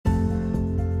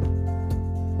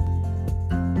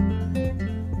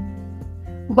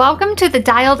Welcome to the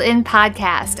Dialed In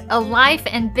Podcast, a life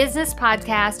and business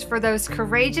podcast for those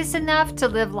courageous enough to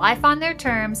live life on their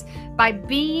terms by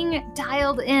being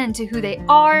dialed in to who they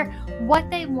are,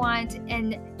 what they want,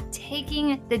 and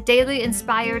taking the daily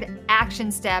inspired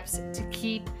action steps to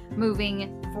keep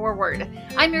moving forward.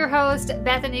 I'm your host,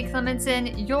 Bethany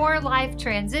Clemenson, your life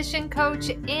transition coach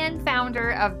and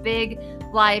founder of Big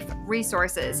Life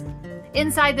Resources.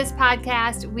 Inside this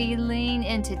podcast, we lean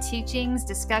into teachings,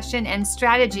 discussion, and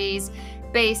strategies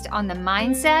based on the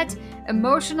mindset,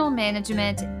 emotional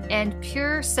management, and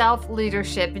pure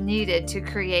self-leadership needed to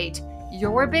create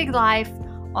your big life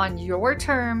on your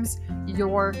terms,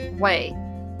 your way.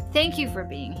 Thank you for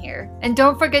being here. And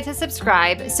don't forget to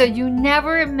subscribe so you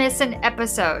never miss an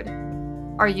episode.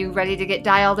 Are you ready to get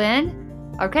dialed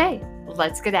in? Okay,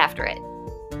 let's get after it.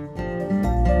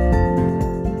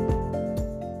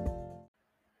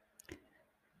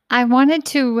 I wanted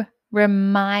to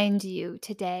remind you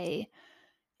today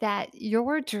that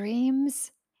your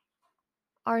dreams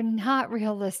are not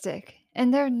realistic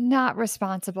and they're not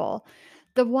responsible.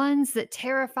 The ones that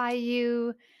terrify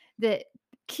you, that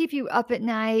keep you up at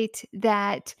night,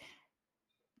 that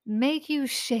make you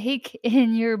shake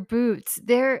in your boots,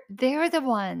 they're the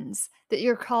ones that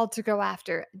you're called to go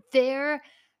after. They're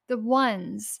the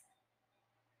ones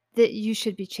that you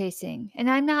should be chasing.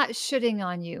 And I'm not shitting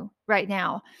on you right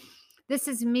now. This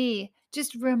is me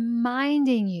just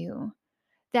reminding you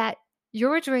that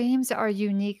your dreams are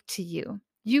unique to you.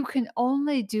 You can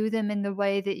only do them in the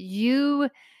way that you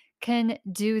can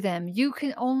do them. You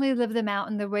can only live them out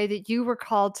in the way that you were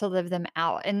called to live them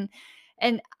out. And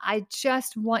I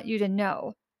just want you to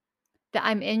know that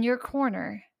I'm in your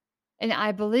corner and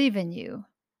I believe in you.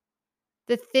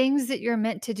 The things that you're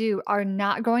meant to do are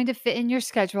not going to fit in your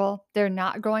schedule. They're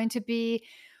not going to be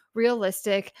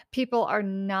realistic. People are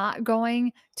not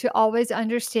going to always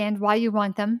understand why you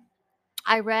want them.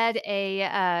 I read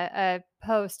a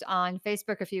post on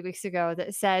Facebook a few weeks ago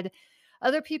that said,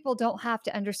 other people don't have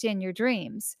to understand your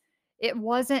dreams. It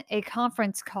wasn't a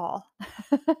conference call.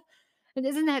 And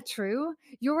isn't that true?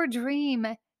 Your dream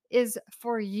is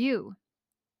for you.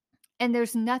 And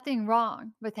there's nothing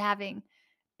wrong with having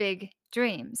big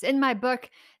dreams. In my book,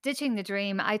 Ditching the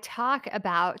Dream, I talk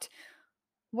about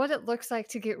what it looks like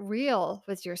to get real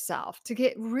with yourself, to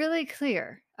get really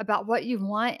clear about what you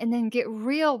want, and then get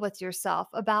real with yourself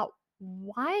about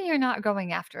why you're not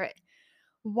going after it,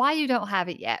 why you don't have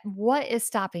it yet, what is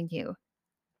stopping you.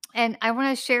 And I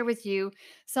want to share with you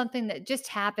something that just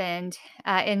happened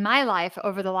in my life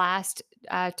over the last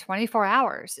 24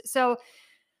 hours. So,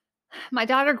 my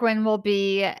daughter Gwen will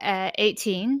be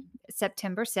 18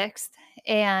 September 6th,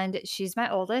 and she's my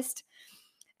oldest.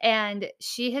 And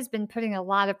she has been putting a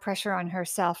lot of pressure on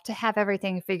herself to have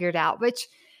everything figured out, which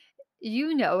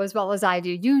you know as well as I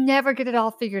do. You never get it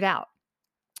all figured out.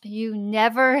 You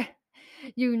never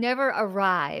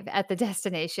arrive at the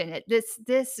destination.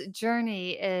 This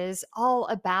journey is all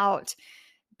about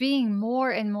being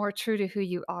more and more true to who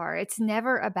you are. It's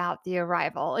never about the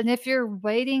arrival. And if you're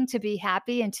waiting to be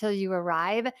happy until you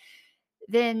arrive,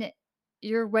 then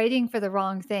you're waiting for the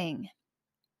wrong thing.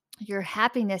 Your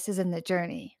happiness is in the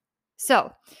journey.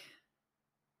 So,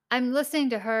 I'm listening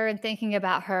to her and thinking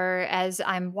about her as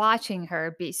I'm watching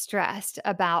her be stressed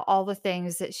about all the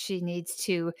things that she needs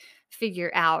to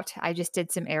figure out. I just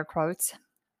did some air quotes.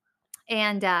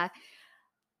 And I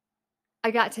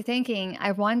got to thinking,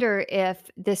 I wonder if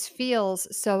this feels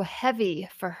so heavy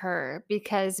for her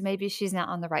because maybe she's not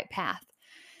on the right path.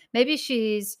 Maybe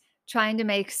she's trying to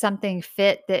make something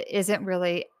fit that isn't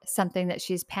really something that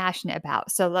she's passionate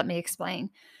about. So let me explain.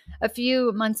 A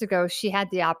few months ago, she had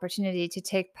the opportunity to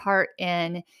take part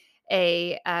in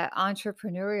a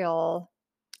entrepreneurial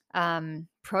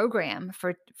program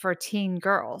for teen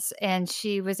girls, and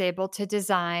she was able to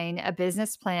design a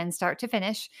business plan, start to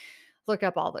finish, look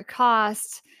up all the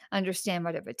costs, understand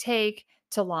what it would take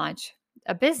to launch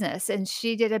a business. And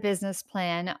she did a business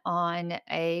plan on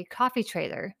a coffee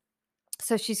trailer.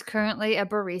 So she's currently a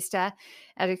barista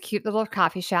at a cute little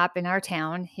coffee shop in our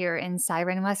town here in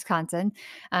Siren, Wisconsin,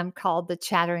 called the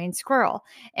Chattering Squirrel.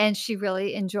 And she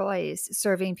really enjoys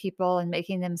serving people and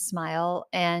making them smile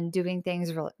and doing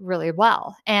things really, really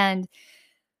well. And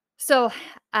so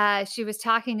she was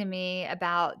talking to me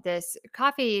about this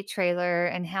coffee trailer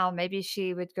and how maybe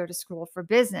she would go to school for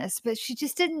business, but she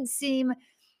just didn't seem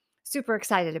super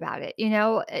excited about it.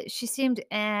 She seemed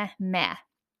meh.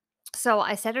 So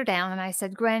I set her down and I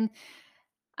said, Gwen,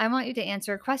 I want you to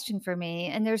answer a question for me.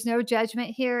 And there's no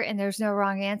judgment here and there's no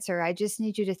wrong answer. I just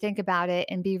need you to think about it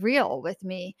and be real with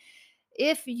me.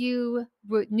 If you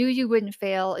knew you wouldn't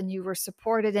fail and you were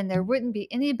supported and there wouldn't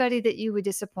be anybody that you would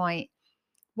disappoint,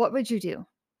 What would you do?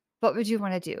 What would you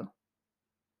want to do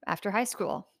after high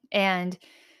school?" And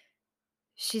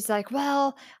she's like,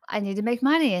 "Well, I need to make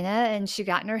money in it." And she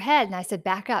got in her head. And I said,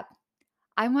 "Back up.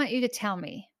 I want you to tell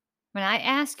me, when I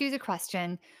ask you the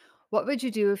question, what would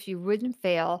you do if you wouldn't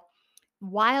fail?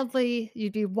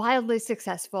 You'd be wildly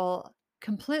successful,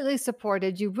 completely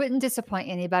supported, you wouldn't disappoint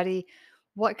anybody.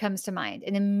 What comes to mind?"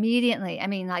 And immediately, I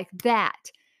mean, like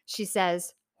that, she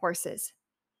says, "Horses.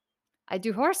 I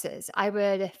do horses. I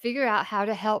would figure out how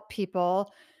to help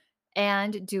people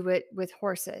and do it with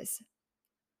horses."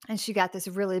 And she got this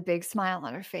really big smile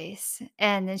on her face.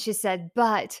 And then she said,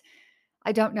 "But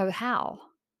I don't know how."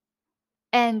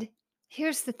 And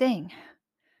here's the thing,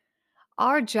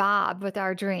 our job with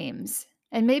our dreams,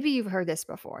 and maybe you've heard this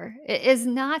before, is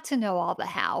not to know all the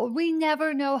how. We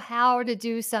never know how to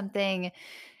do something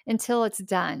until it's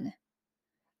done.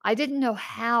 I didn't know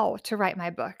how to write my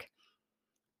book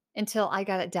until I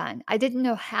got it done. I didn't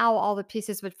know how all the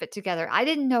pieces would fit together. I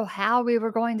didn't know how we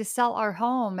were going to sell our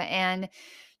home and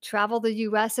travel the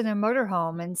US in a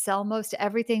motorhome and sell most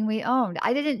everything we owned.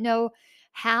 I didn't know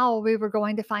how we were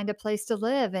going to find a place to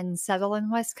live and settle in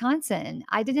Wisconsin.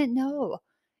 I didn't know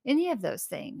any of those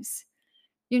things.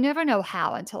 You never know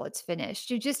how until it's finished.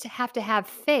 You just have to have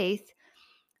faith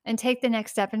and take the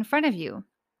next step in front of you.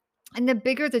 And the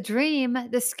bigger the dream,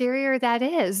 the scarier that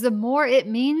is. The more it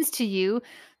means to you,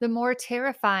 the more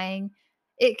terrifying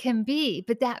it can be.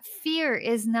 But that fear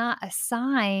is not a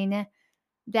sign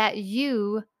that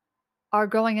you are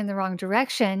going in the wrong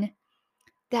direction.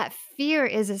 That fear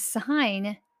is a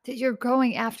sign that you're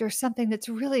going after something that's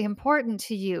really important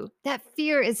to you. That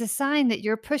fear is a sign that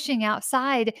you're pushing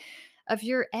outside of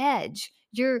your edge,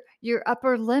 your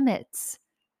upper limits.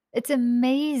 It's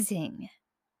amazing.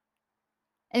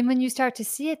 And when you start to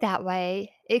see it that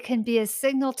way, it can be a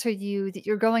signal to you that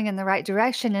you're going in the right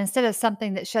direction instead of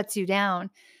something that shuts you down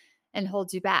and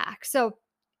holds you back. So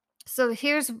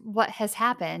here's what has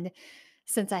happened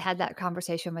since I had that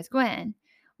conversation with Gwen.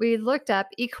 We looked up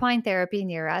equine therapy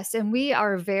near us, and we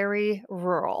are very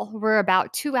rural. We're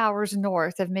about 2 hours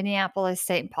north of Minneapolis,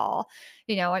 St. Paul,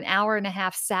 an hour and a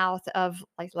half south of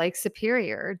like Lake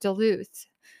Superior, Duluth.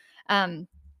 Um,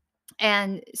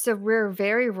 and so we're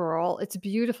very rural. It's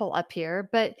beautiful up here,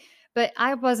 but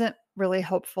I wasn't really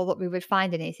hopeful that we would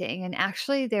find anything. And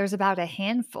actually, there's about a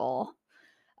handful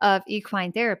of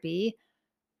equine therapy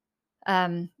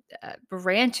um,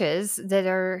 ranches that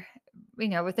are,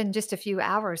 within just a few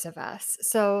hours of us.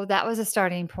 So that was a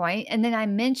starting point. And then I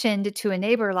mentioned to a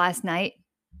neighbor last night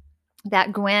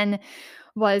that Gwen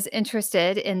was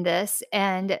interested in this.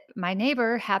 And my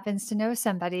neighbor happens to know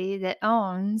somebody that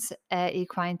owns a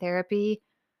equine therapy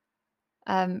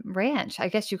ranch. I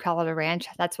guess you call it a ranch.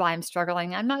 That's why I'm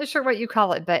struggling. I'm not sure what you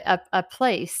call it, but a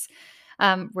place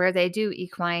where they do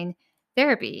equine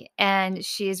therapy. And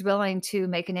she is willing to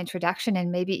make an introduction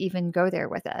and maybe even go there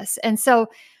with us. And so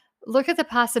look at the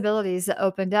possibilities that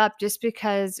opened up just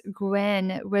because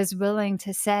Gwen was willing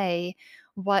to say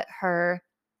what her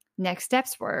next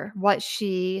steps were, what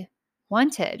she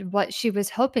wanted, what she was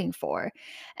hoping for.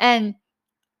 And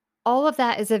all of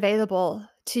that is available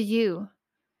to you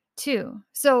too.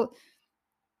 So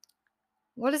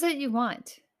what is it you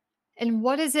want? And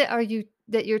what is it are you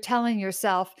that you're telling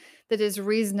yourself that is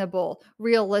reasonable,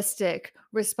 realistic,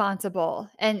 responsible?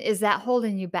 And is that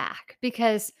holding you back?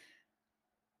 Because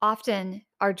often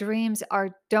our dreams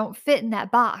are don't fit in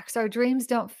that box. Our dreams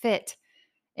don't fit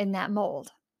in that mold.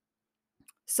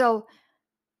 So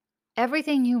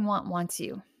everything you want wants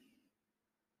you.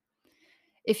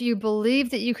 If you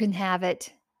believe that you can have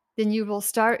it, then you will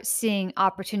start seeing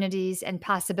opportunities and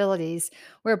possibilities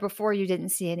where before you didn't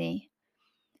see any.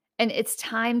 And it's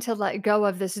time to let go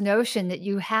of this notion that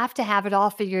you have to have it all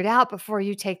figured out before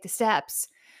you take the steps.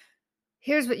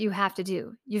 Here's what you have to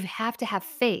do. You have to have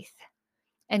faith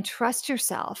and trust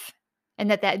yourself and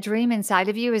that dream inside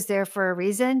of you is there for a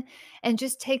reason, and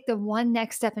just take the one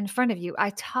next step in front of you.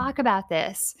 I talk about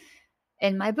this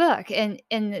in my book, and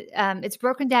it's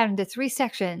broken down into 3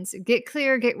 sections: get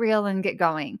clear, get real, and get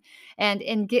going. And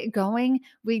in get going,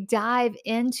 we dive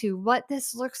into what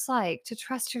this looks like to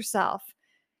trust yourself.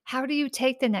 How do you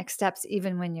take the next steps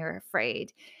even when you're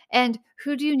afraid? And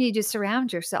who do you need to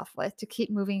surround yourself with to keep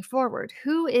moving forward?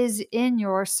 Who is in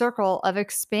your circle of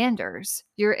expanders,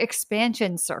 your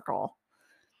expansion circle?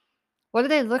 What do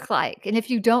they look like? And if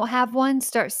you don't have one,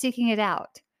 start seeking it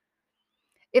out.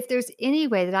 If there's any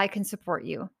way that I can support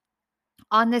you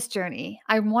on this journey,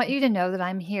 I want you to know that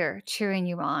I'm here cheering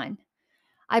you on.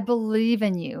 I believe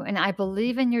in you and I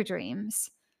believe in your dreams.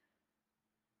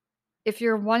 If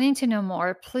you're wanting to know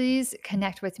more, please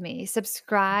connect with me.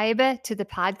 Subscribe to the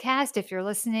podcast if you're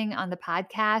listening on the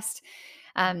podcast.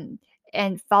 Um,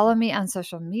 and follow me on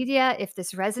social media. If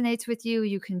this resonates with you,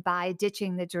 you can buy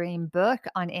Ditching the Dream book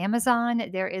on Amazon.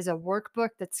 There is a workbook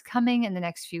that's coming in the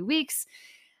next few weeks,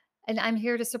 and I'm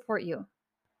here to support you.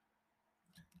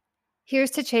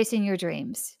 Here's to chasing your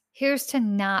dreams. Here's to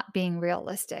not being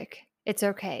realistic. It's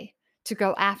okay to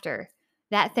go after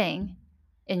that thing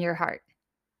in your heart.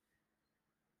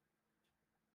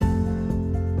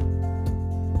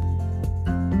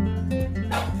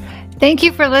 Thank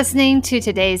you for listening to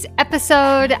today's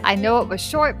episode. I know it was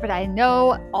short, but I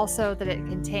know also that it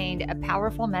contained a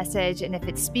powerful message. And if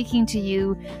it's speaking to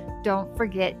you, don't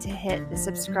forget to hit the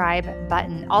subscribe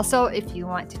button. Also, if you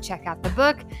want to check out the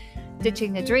book,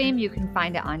 Ditching the Dream, you can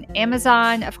find it on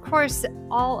Amazon. Of course,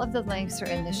 all of the links are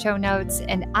in the show notes,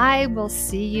 and I will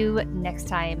see you next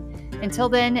time. Until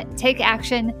then, take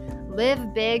action,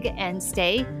 live big, and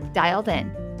stay dialed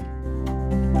in.